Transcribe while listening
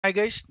Hi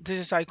guys, this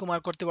is Sai Kumar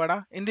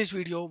Kortiwada. In this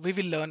video, we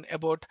will learn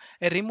about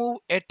a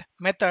removeAt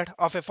method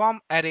of a form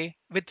array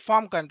with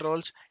form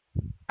controls,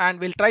 and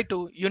we'll try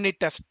to unit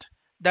test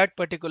that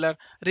particular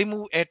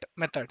removeAt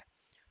method.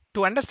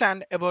 To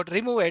understand about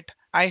removeAt,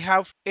 I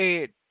have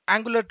a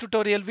Angular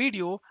tutorial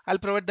video. I'll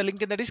provide the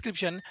link in the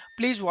description.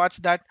 Please watch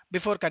that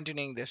before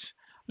continuing this.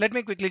 Let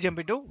me quickly jump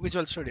into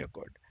Visual Studio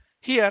Code.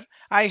 Here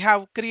I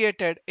have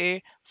created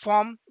a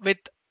form with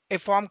a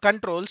form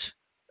controls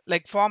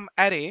like form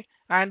array,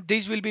 and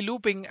these will be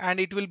looping and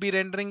it will be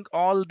rendering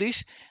all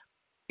these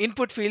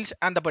input fields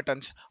and the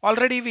buttons.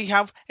 Already we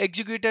have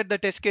executed the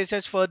test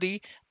cases for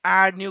the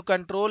add new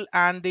control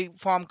and the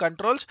form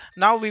controls.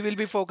 Now we will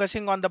be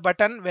focusing on the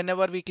button.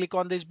 Whenever we click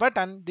on this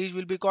button, these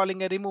will be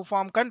calling a remove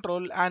form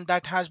control, and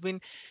that has been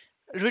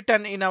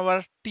written in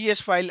our ts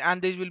file, and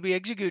this will be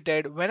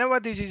executed. Whenever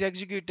this is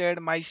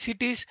executed, my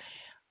cities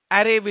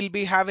array will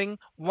be having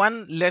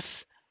one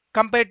less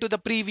compared to the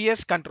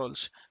previous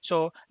controls.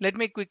 So let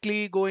me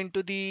quickly go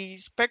into the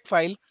spec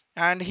file,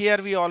 and here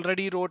we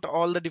already wrote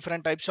all the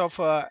different types of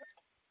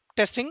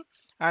testing.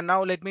 And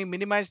now let me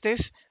minimize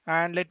this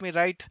and let me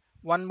write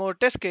one more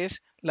test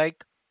case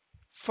like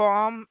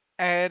form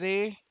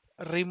array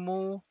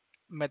remove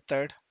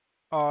method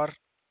or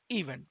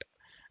event,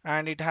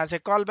 and it has a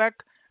callback.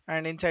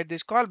 And inside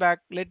this callback,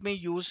 let me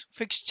use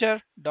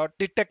fixture dot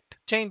detect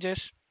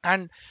changes,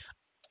 and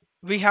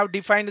we have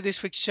defined this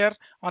fixture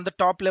on the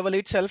top level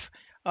itself.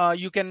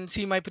 You can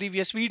see my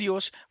previous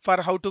videos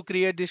for how to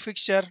create this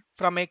fixture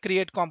from a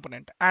create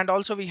component, and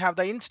also we have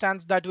the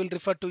instance that will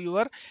refer to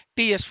your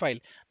ts file.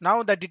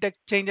 Now the detect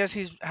changes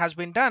has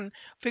been done.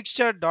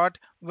 Fixture dot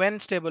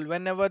when stable,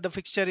 whenever the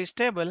fixture is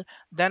stable,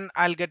 then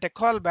I'll get a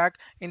callback.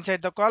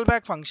 Inside the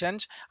callback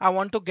functions, I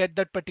want to get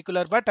that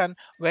particular button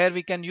where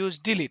we can use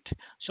delete.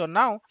 So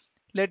now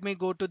let me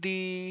go to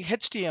the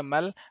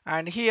html,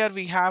 and here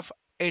we have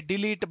a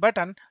delete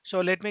button. So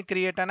let me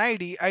create an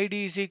id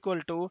is equal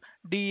to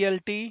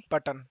dlt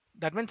button,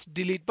 that means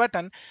delete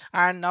button.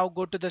 And now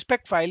go to the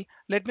spec file,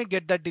 let me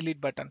get the delete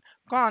button.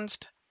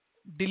 Const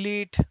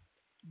delete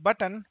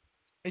button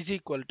is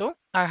equal to,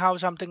 I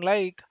have something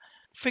like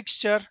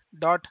fixture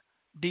dot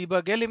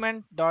debug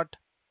element dot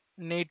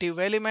native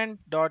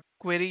element dot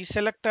query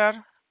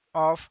selector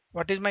of,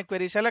 what is my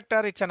query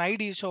selector? It's an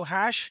id, so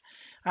hash.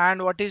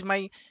 And what is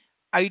my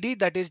id?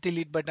 That is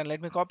delete button.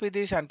 Let me copy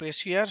this and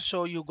paste here.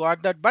 So you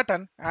got that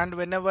button, and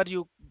whenever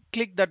you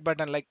click that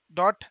button like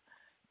dot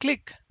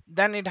click,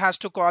 then it has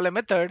to call a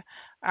method.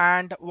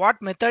 And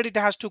what method it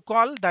has to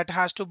call? That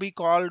has to be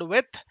called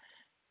with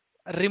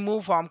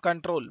remove form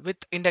control with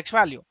index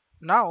value.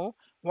 Now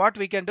what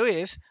we can do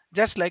is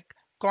just like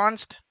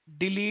const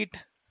delete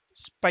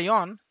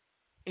spion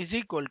is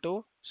equal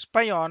to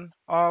spion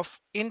of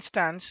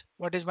instance.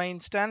 What is my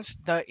instance?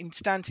 The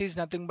instance is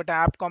nothing but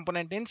app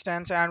component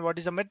instance. And what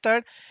is the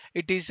method?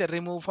 It is a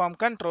remove from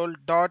control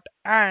dot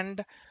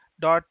and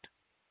dot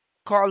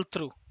call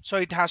through. So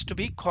it has to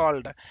be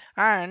called.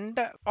 And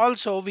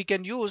also we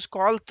can use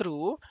call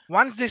through.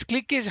 Once this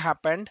click is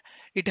happened,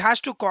 it has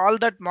to call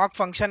that mock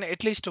function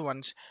at least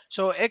once.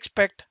 So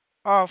expect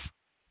of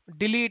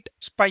delete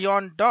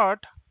spion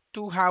dot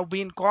to have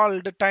been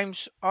called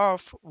times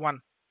of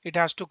one. It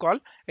has to call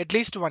at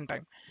least one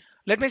time.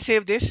 Let me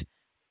save this,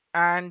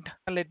 and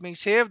let me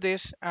save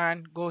this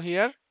and go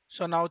here.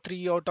 So now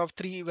 3 out of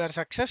 3 were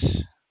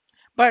success.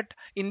 But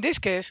in this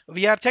case,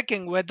 we are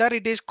checking whether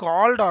it is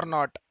called or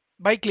not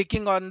by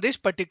clicking on this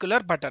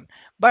particular button.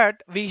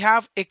 But we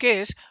have a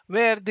case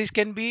where this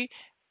can be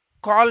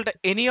called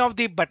any of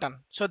the button.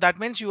 So that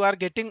means you are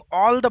getting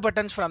all the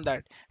buttons from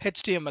that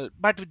HTML.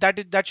 But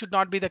that should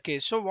not be the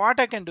case. So what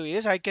I can do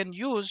is I can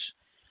use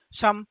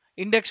some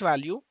index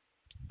value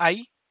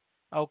I.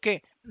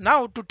 Okay.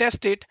 Now to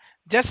test it,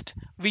 just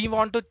we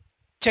want to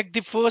check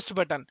the first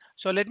button.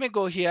 So let me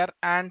go here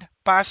and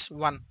pass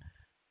 1.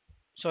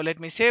 So let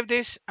me save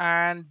this,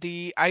 and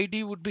the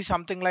ID would be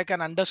something like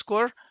an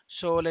underscore.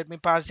 So let me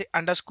pass the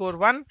underscore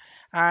 1,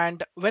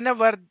 and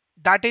whenever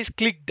that is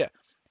clicked,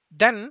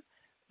 then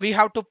we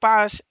have to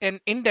pass an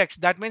index.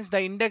 That means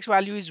the index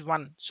value is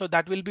 1. So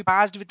that will be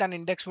passed with an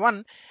index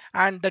 1,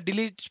 and the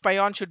delete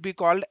spion should be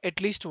called at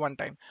least one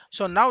time.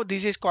 So now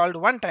this is called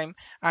one time,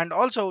 and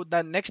also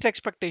the next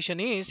expectation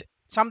is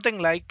something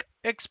like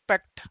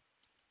expect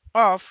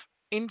of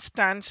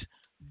instance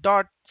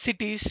dot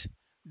cities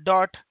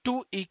dot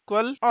to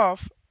equal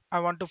of,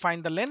 I want to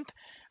find the length,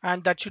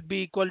 and that should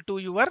be equal to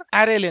your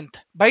array length.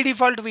 By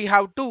default we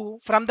have 2,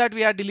 from that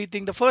we are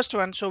deleting the first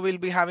one, so we'll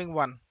be having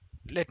 1.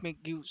 Let me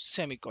give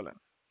semicolon.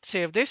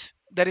 Save this.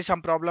 There is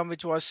some problem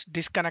which was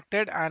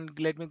disconnected, and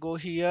let me go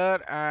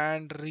here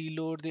and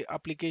reload the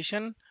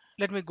application.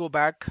 Let me go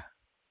back,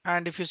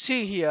 and if you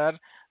see here,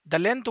 the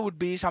length would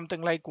be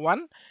something like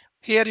 1.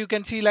 Here you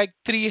can see like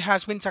 3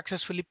 has been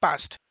successfully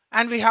passed.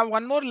 And we have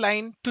one more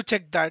line to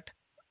check that.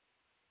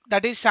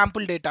 that is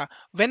sample data.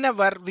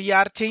 Whenever we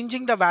are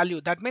changing the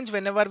value, that means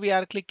whenever we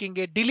are clicking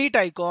a delete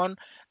icon,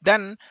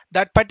 then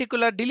that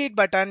particular delete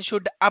button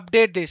should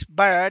update this.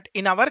 But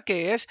in our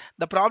case,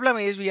 the problem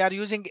is we are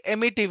using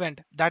emit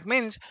event. That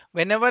means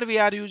whenever we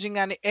are using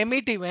an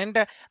emit event,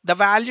 the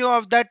value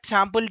of that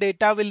sample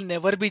data will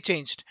never be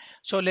changed.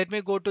 So let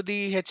me go to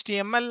the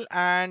HTML,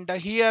 and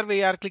here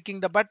we are clicking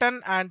the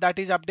button, and that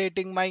is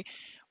updating my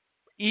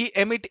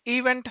emit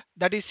event,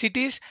 that is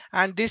cities,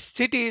 and this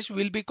cities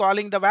will be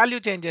calling the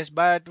value changes,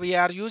 but we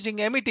are using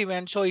emit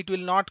event, so it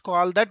will not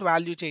call that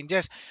value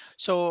changes.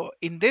 So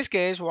in this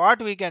case,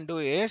 what we can do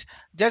is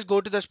just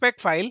go to the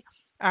spec file,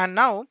 and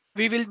now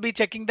we will be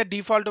checking the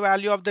default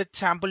value of the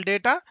sample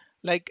data,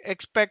 like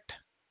expect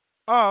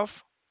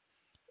of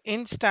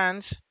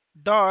instance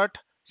dot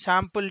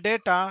sample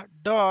data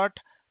dot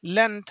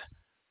length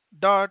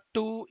dot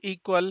to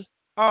equal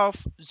of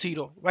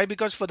 0. Why?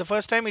 Because for the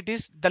first time it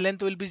is the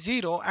length will be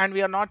 0, and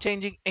we are not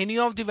changing any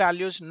of the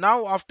values.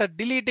 Now after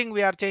deleting,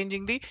 we are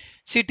changing the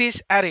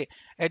cities array.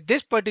 At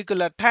this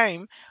particular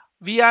time,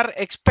 we are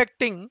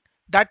expecting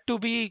that to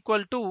be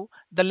equal to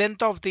the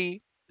length of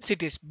the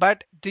cities,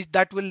 but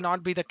that will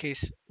not be the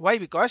case. Why?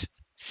 Because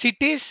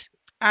cities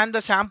and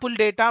the sample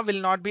data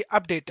will not be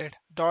updated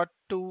dot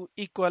to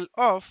equal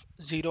of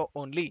 0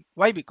 only.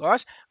 Why?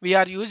 Because we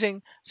are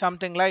using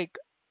something like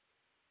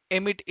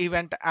emit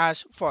event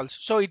as false,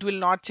 so it will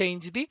not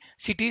change the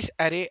cities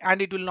array,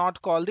 and it will not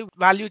call the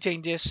value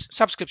changes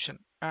subscription.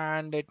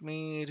 And let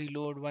me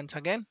reload once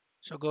again.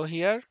 So go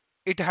here,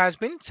 it has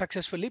been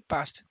successfully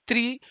passed.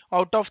 3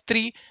 out of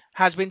 3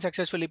 has been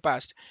successfully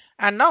passed.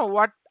 And now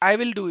what I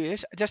will do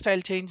is just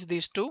I'll change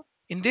these two.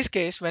 In this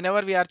case,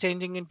 whenever we are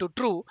changing into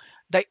true,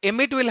 the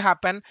emit will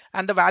happen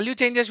and the value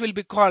changes will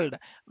be called.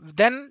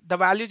 Then the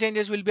value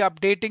changes will be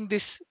updating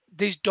this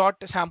dot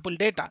sample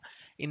data.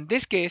 In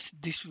this case,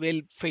 this will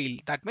fail.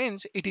 That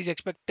means it is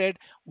expected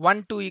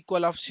 1 to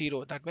equal of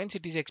 0. That means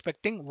it is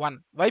expecting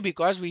 1. Why?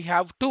 Because we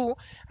have 2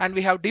 and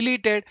we have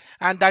deleted,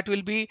 and that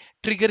will be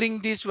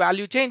triggering these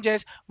value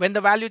changes. When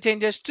the value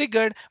changes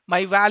triggered,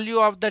 my value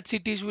of that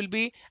cities will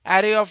be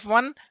array of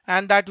 1,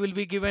 and that will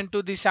be given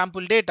to the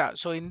sample data.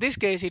 So in this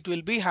case, it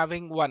will be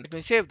having 1. Let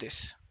me save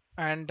this,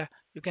 and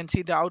you can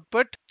see the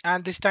output,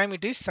 and this time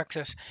it is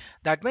success.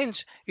 That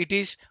means it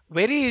is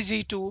very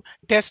easy to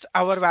test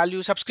our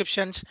value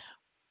subscriptions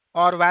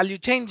or value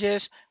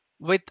changes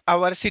with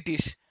our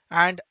cities.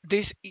 And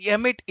this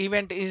emit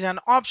event is an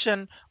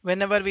option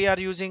whenever we are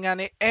using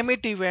an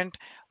emit event.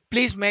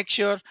 Please make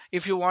sure,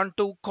 if you want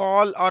to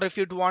call or if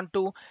you want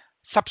to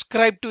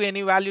subscribe to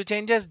any value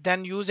changes,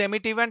 then use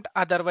emit event.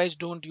 Otherwise,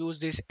 don't use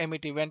this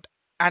emit event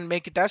and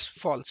make it as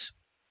false.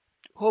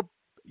 Hope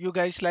you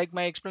guys like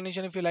my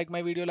explanation. If you like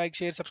my video, like,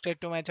 share, subscribe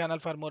to my channel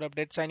for more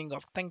updates. Signing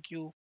off. Thank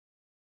you.